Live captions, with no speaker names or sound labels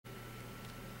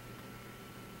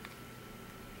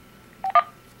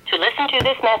To listen to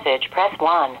this message, press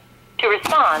 1. To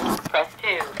respond, press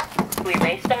 2. To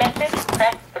erase the message,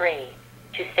 press 3.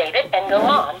 To save it and go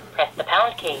on, press the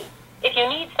pound key. If you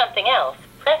need something else,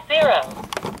 press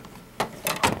 0.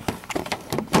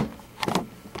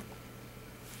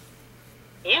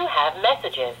 You have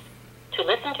messages. To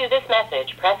listen to this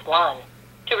message, press 1.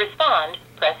 To respond,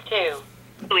 press 2.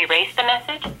 To erase the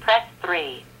message, press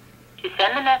 3. To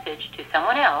send the message to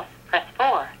someone else, press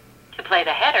 4. To play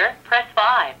the header, press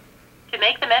 5. To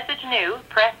make the message new,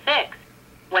 press 6.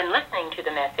 When listening to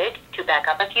the message, to back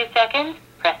up a few seconds,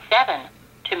 press 7.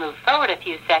 To move forward a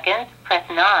few seconds, press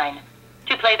 9.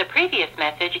 To play the previous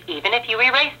message, even if you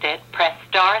erased it, press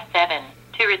star 7.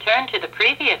 To return to the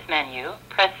previous menu,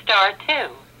 press star 2.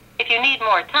 If you need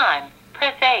more time,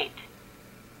 press 8.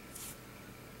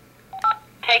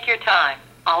 Take your time.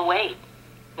 I'll wait.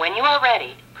 When you are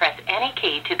ready, press any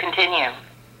key to continue.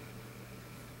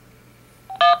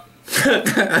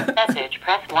 Message,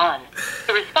 press 1.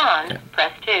 To respond,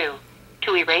 press 2.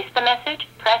 To erase the message,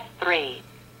 press 3.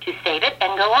 To save it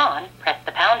and go on, press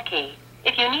the pound key.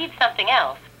 If you need something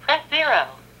else, press 0.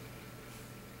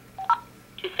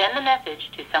 To send the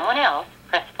message to someone else,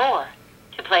 press 4.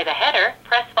 To play the header,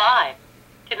 press 5.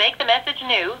 To make the message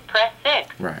new, press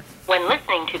 6. Right. When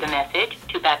listening to the message,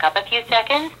 to back up a few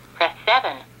seconds, press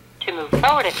 7. To move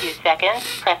forward a few seconds,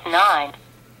 press 9.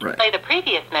 Right. Play the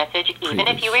previous message, even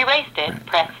if you erased it, Right.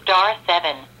 press star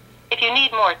 7. If you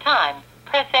need more time,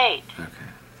 press 8. Okay.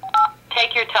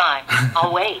 Take your time.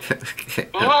 I'll wait.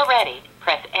 When you are ready,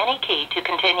 press any key to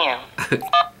continue.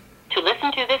 To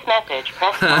listen to this message,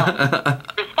 press 1.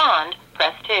 Respond,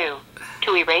 press 2.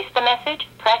 To erase the message,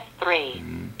 press 3.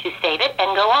 To save it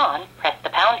and go on, press the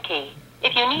pound key.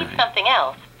 If you need Right. something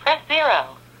else, press 0.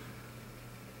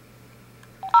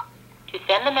 To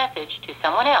send the message to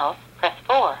someone else, press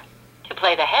 4. To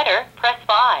play the header, press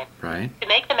 5. Right. To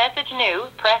make the message new,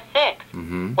 press 6.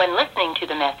 Mm-hmm. When listening to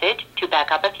the message, to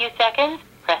back up a few seconds,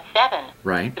 press 7.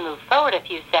 Right. To move forward a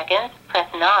few seconds, press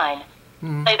 9.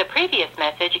 Mm. Play the previous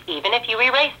message, even if you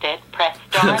erased it, press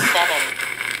star 7.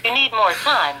 If you need more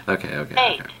time, Okay.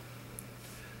 8.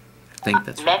 I think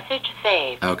that's right. Message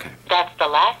saved. Okay. That's the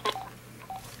last...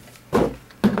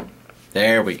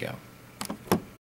 There we go.